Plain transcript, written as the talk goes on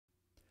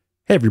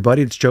Hey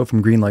everybody, it's Joe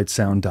from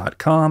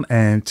greenlightsound.com,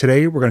 and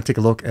today we're going to take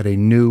a look at a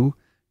new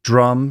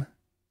drum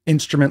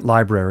instrument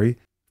library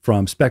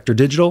from Spectre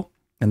Digital,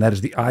 and that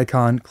is the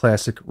Icon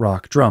Classic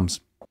Rock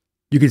Drums.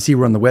 You can see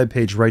we're on the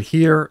webpage right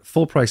here.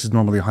 Full price is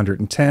normally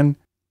 $110,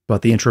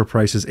 but the intro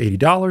price is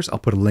 $80. I'll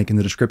put a link in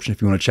the description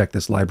if you want to check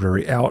this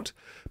library out.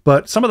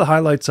 But some of the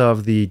highlights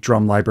of the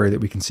drum library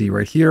that we can see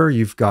right here,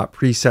 you've got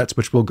presets,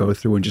 which we'll go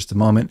through in just a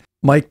moment.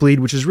 Mic bleed,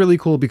 which is really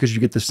cool because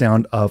you get the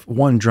sound of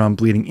one drum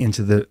bleeding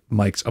into the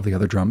mics of the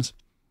other drums.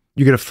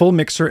 You get a full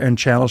mixer and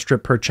channel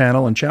strip per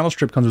channel, and channel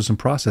strip comes with some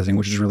processing,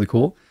 which is really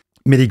cool.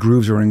 MIDI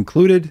grooves are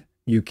included.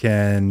 You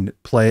can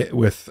play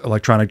with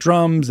electronic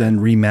drums and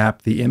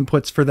remap the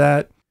inputs for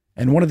that.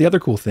 And one of the other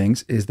cool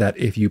things is that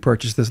if you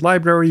purchase this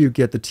library, you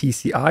get the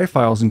TCI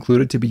files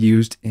included to be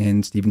used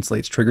in Steven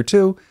Slate's Trigger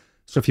 2.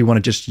 So if you want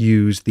to just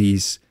use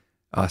these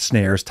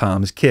snares,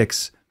 toms,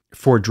 kicks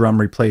for drum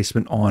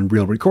replacement on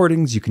real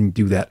recordings, you can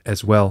do that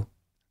as well.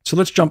 So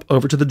let's jump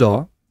over to the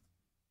DAW.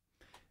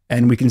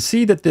 And we can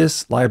see that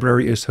this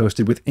library is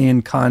hosted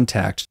within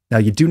Kontakt. Now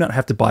you do not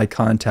have to buy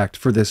Kontakt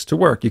for this to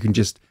work. You can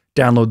just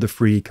download the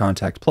free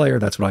Kontakt player.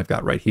 That's what I've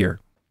got right here.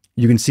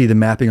 You can see the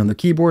mapping on the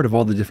keyboard of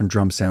all the different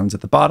drum sounds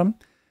at the bottom.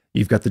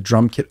 You've got the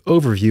drum kit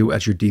overview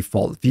as your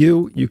default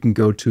view. You can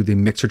go to the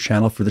mixer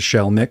channel for the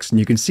shell mix, and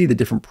you can see the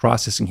different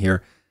processing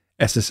here.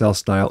 SSL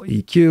style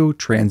EQ,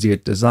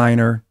 transient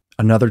designer,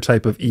 another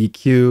type of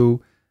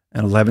EQ,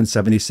 an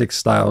 1176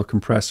 style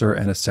compressor,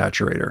 and a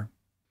saturator.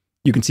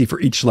 You can see for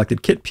each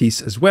selected kit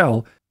piece as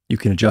well, you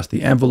can adjust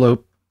the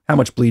envelope, how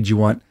much bleed you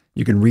want.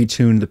 You can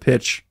retune the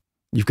pitch.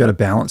 You've got a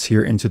balance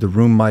here into the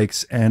room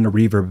mics and a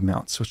reverb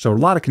amount. So a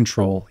lot of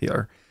control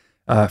here.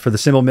 For the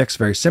cymbal mix,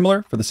 very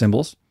similar for the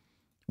cymbals.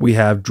 We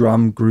have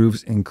drum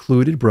grooves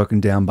included, broken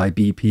down by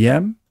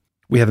BPM.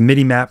 We have a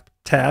MIDI map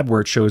tab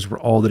where it shows where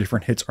all the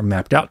different hits are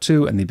mapped out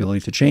to and the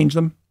ability to change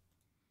them.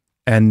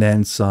 And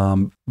then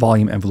some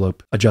volume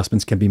envelope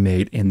adjustments can be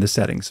made in the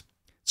settings.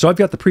 So I've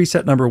got the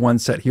preset number 1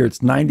 set here. It's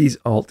 90s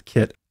alt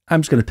kit.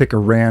 I'm just going to pick a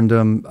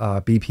random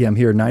BPM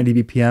here,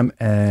 90 BPM,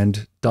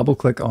 and double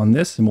click on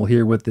this, and we'll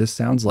hear what this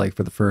sounds like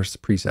for the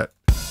first preset.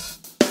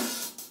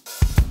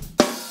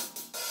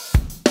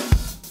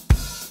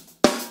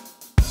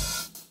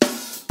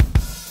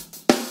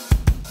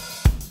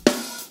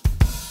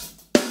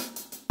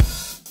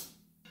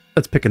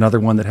 Let's pick another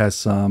one that has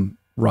some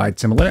ride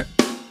cymbal in it.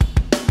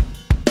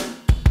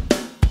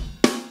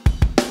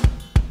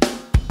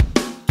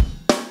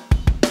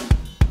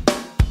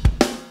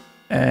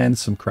 And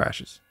some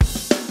crashes.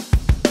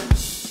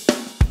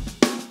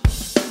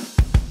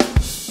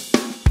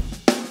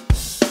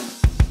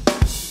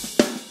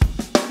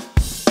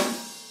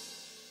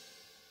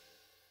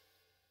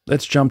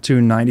 Let's jump to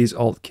 90s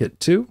alt kit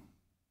 2.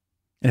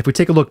 And if we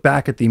take a look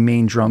back at the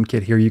main drum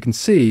kit here, you can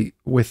see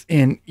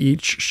within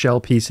each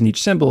shell piece and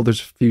each cymbal, there's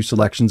a few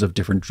selections of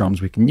different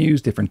drums we can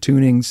use, different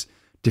tunings,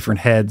 different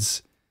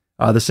heads.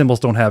 The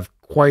cymbals don't have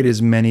quite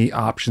as many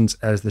options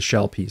as the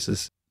shell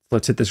pieces.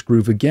 Let's hit this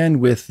groove again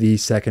with the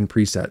second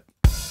preset.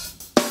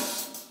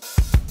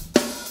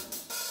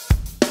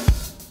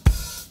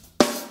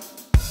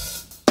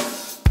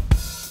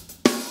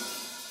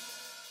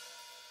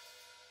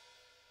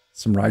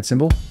 Some ride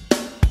cymbal.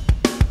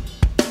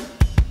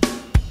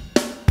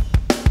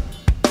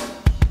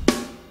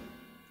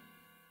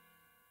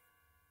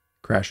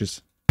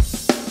 Crashes.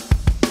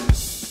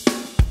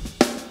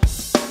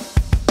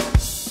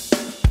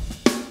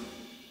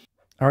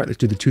 All right, let's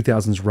do the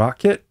 2000s rock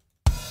kit.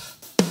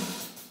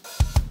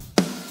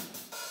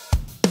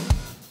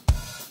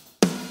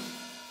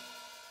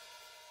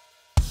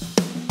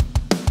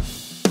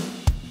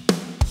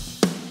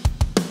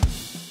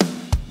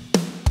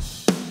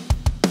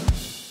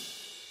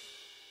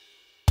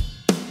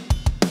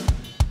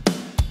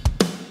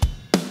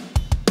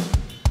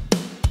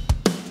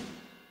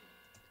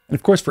 And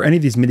of course, for any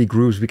of these MIDI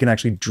grooves, we can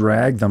actually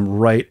drag them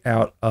right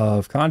out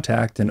of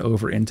Kontakt and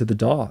over into the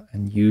DAW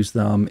and use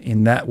them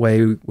in that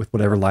way with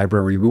whatever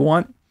library we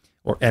want,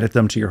 or edit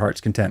them to your heart's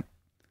content.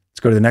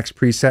 Let's go to the next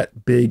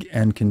preset, big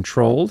and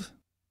controlled.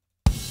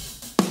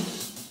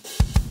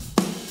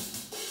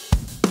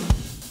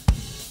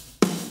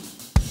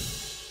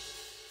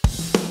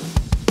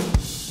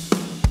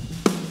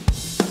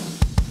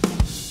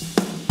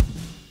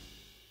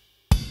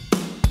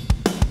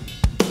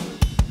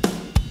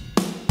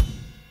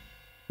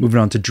 Moving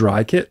on to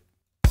dry kit.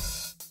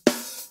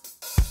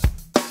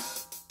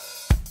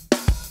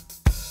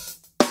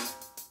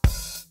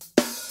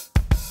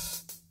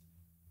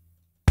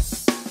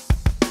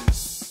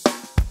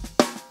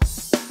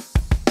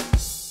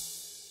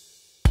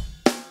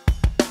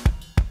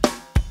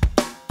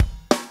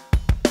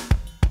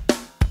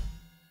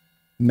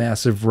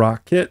 Massive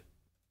rock kit.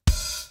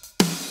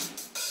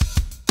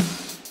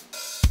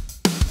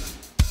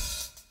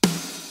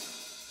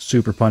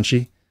 Super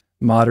punchy.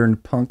 Modern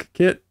punk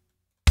kit.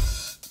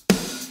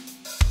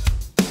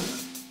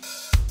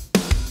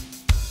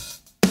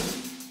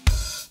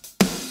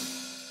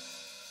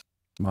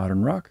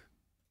 Modern rock.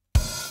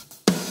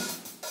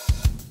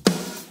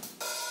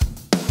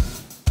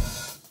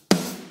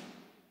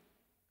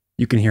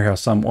 You can hear how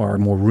some are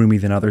more roomy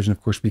than others, and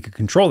of course we could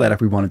control that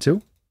if we wanted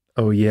to.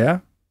 Oh yeah.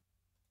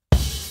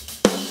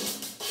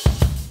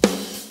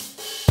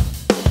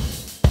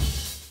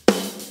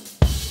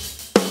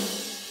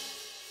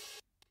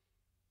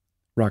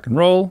 Rock and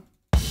roll.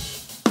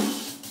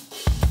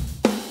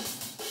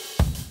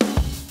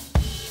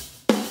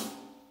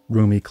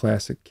 Roomy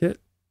classic kit.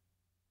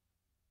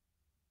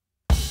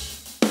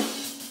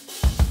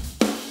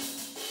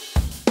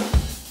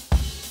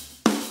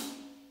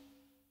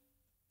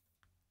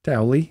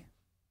 Tally.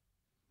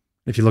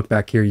 If you look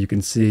back here, you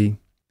can see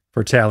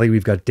for Tally,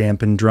 we've got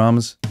dampened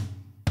drums.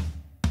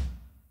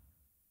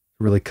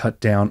 Really cut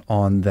down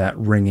on that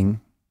ringing.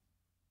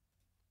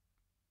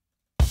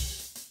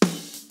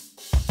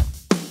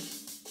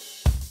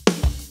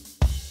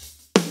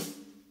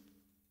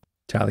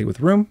 Tally with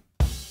room.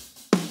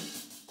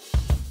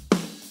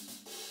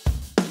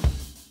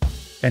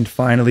 And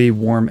finally,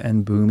 warm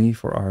and boomy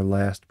for our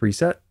last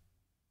preset.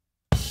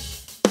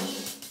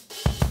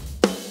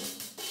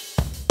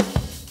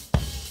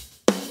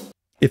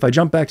 If I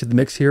jump back to the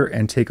mix here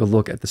and take a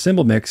look at the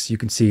cymbal mix, you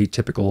can see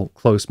typical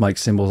close mic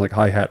cymbals like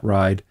hi-hat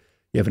ride.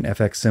 You have an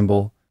FX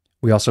cymbal.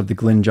 We also have the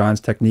Glyn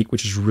Johns technique,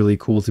 which is really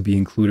cool to be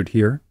included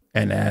here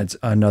and adds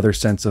another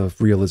sense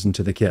of realism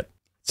to the kit.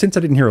 Since I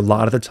didn't hear a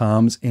lot of the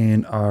toms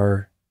in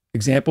our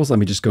examples, let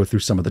me just go through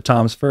some of the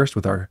toms first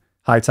with our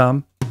high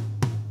tom.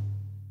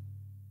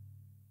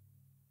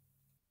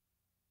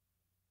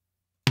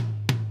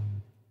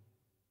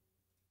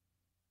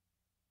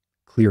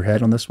 Clear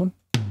head on this one.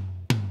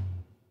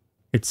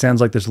 It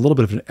sounds like there's a little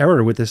bit of an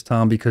error with this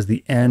tom because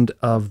the end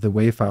of the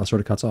wave file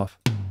sort of cuts off.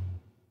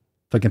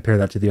 If I compare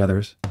that to the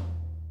others,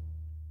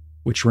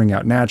 which ring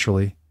out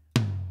naturally,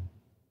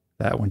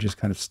 that one just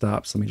kind of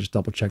stops. Let me just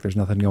double check there's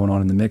nothing going on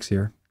in the mix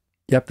here.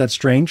 Yep, that's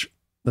strange.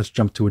 Let's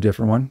jump to a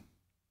different one.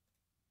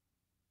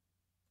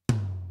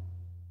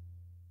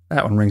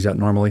 That one rings out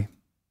normally.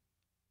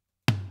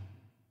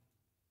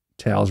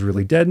 Tail's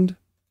really deadened.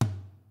 How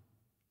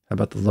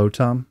about the low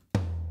tom?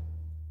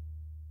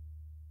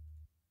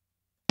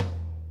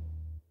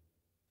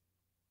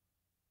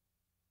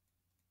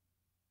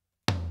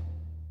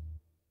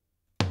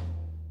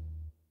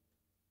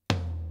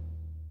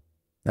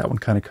 That one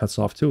kind of cuts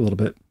off too a little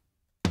bit.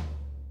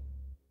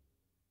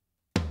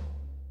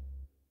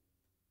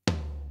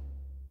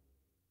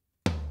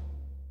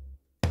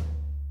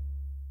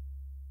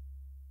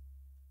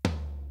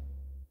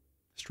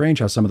 Strange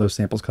how some of those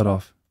samples cut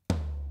off.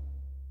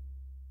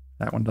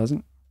 That one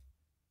doesn't.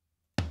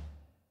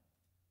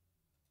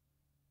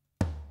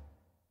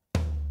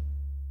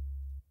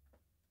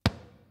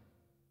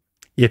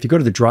 Yeah, if you go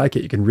to the dry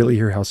kit, you can really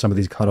hear how some of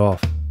these cut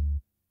off.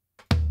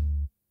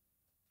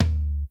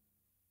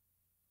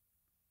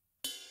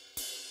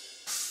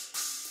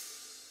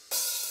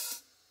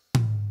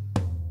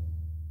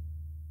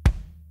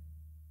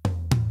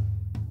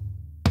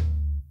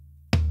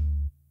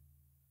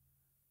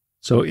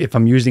 So if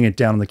I'm using it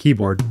down on the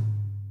keyboard,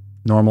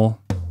 normal,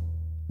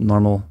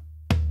 normal,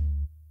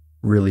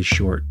 really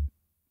short.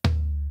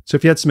 So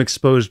if you had some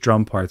exposed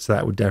drum parts,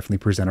 that would definitely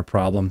present a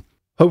problem.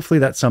 Hopefully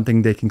that's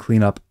something they can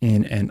clean up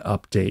in an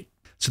update.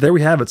 So there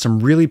we have it, some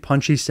really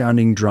punchy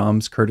sounding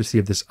drums, courtesy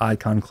of this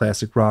Icon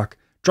Classic Rock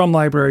drum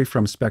library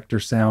from Spectre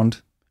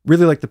Sound.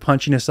 Really like the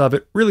punchiness of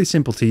it, really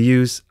simple to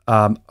use.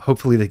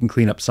 Hopefully they can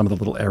clean up some of the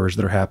little errors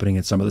that are happening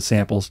in some of the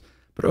samples,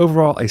 but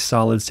overall a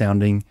solid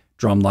sounding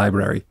drum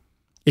library.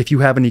 If you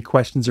have any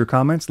questions or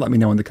comments, let me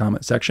know in the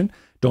comment section.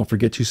 Don't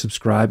forget to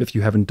subscribe if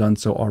you haven't done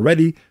so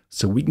already,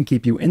 so we can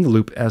keep you in the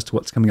loop as to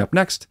what's coming up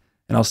next,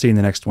 and I'll see you in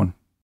the next one.